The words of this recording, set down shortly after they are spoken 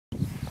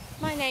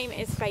My name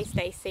is Faye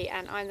Stacey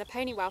and I'm the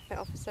Pony Welfare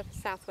Officer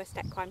for West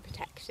Equine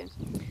Protection.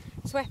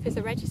 SWEP is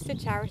a registered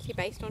charity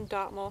based on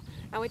Dartmoor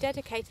and we're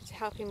dedicated to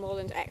helping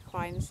moorland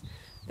equines,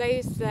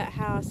 those that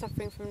are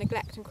suffering from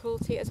neglect and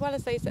cruelty as well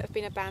as those that have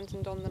been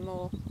abandoned on the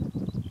moor.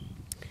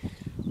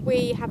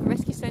 We have a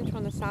rescue centre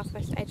on the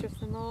southwest edge of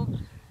the moor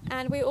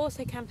and we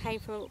also campaign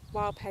for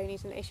wild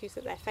ponies and the issues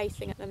that they're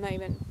facing at the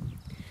moment.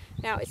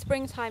 Now it's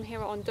springtime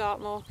here on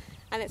Dartmoor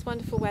and it's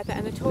wonderful weather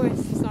and the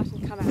tourists are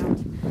starting to come out,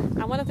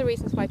 and one of the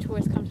reasons why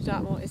tourists come to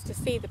Dartmoor is to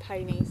see the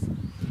ponies.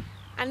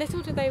 And little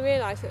do they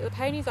realise that the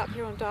ponies up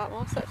here on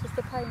Dartmoor, such as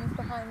the ponies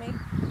behind me,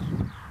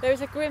 there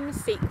is a grim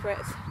secret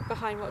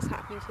behind what's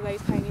happening to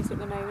those ponies at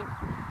the moment.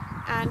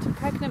 And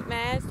pregnant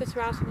mares that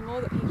are out on the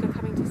moor that people are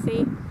coming to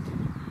see,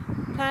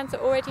 plans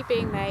are already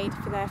being made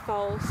for their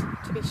foals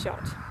to be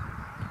shot.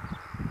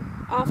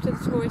 After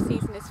the tourist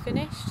season is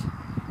finished,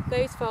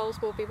 those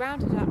foals will be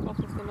rounded up off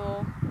of the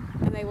moor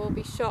and they will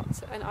be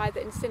shot and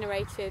either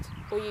incinerated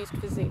or used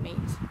for zoo meat.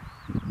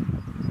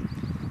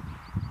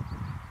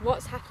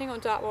 What's happening on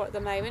Dartmoor at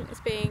the moment is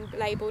being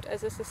labelled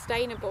as a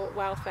sustainable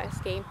welfare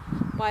scheme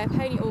by a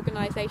pony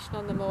organisation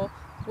on the moor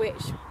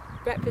which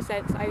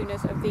represents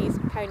owners of these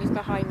ponies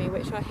behind me,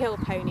 which are hill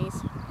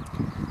ponies.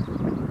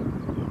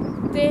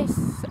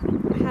 This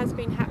has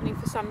been happening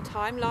for some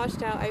time,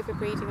 large-scale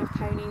overbreeding of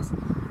ponies,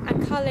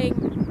 and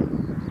culling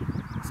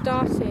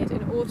started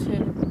in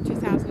autumn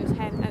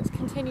 2010 and it's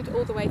continued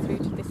all the way through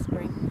to this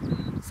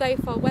spring. So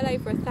far, well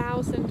over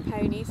 1,000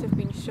 ponies have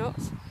been shot,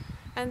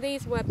 and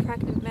these were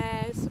pregnant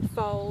mares,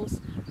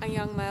 foals and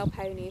young male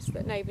ponies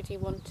that nobody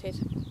wanted.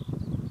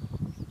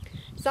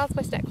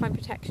 West Equine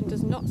Protection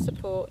does not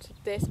support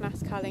this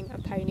mass culling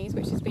of ponies,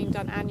 which is being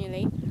done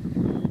annually,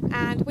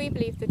 and we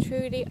believe the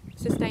truly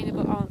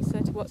sustainable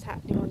answer to what's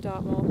happening on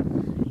Dartmoor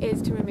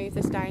is to remove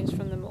the stallions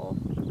from the moor.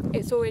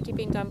 It's already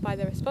been done by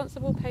the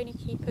responsible pony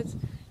keepers,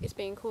 it's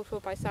being called for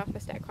by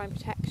West Equine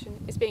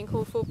Protection, it's being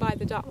called for by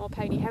the Dartmoor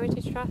Pony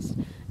Heritage Trust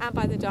and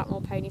by the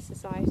Dartmoor Pony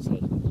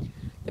Society.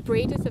 The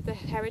breeders of the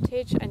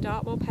heritage and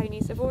Dartmoor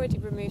ponies have already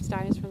removed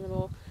stallions from the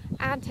moor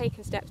and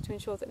taken steps to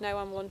ensure that no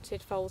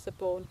unwanted foals are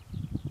born.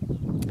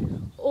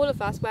 All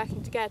of us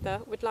working together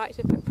would like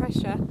to put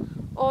pressure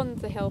on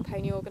the Hill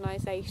Pony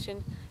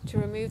organisation to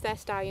remove their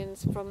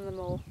stallions from the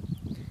moor.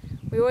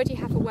 We already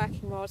have a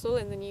working model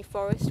in the New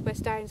Forest where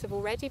stallions have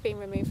already been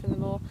removed from the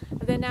moor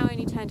and they're now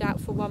only turned out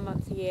for 1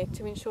 month a year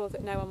to ensure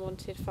that no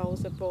unwanted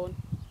foals are born.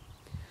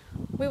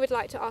 We would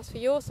like to ask for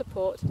your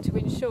support to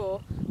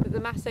ensure that the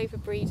mass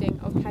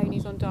overbreeding of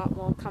ponies on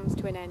Dartmoor comes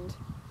to an end.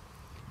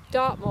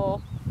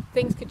 Dartmoor,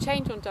 things could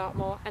change on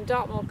Dartmoor and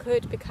Dartmoor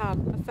could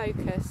become a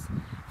focus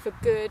for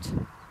good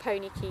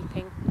pony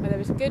keeping, where there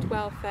is good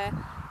welfare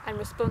and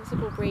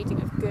responsible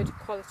breeding of good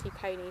quality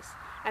ponies,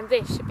 and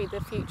this should be the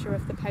future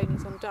of the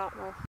ponies on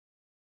Dartmoor.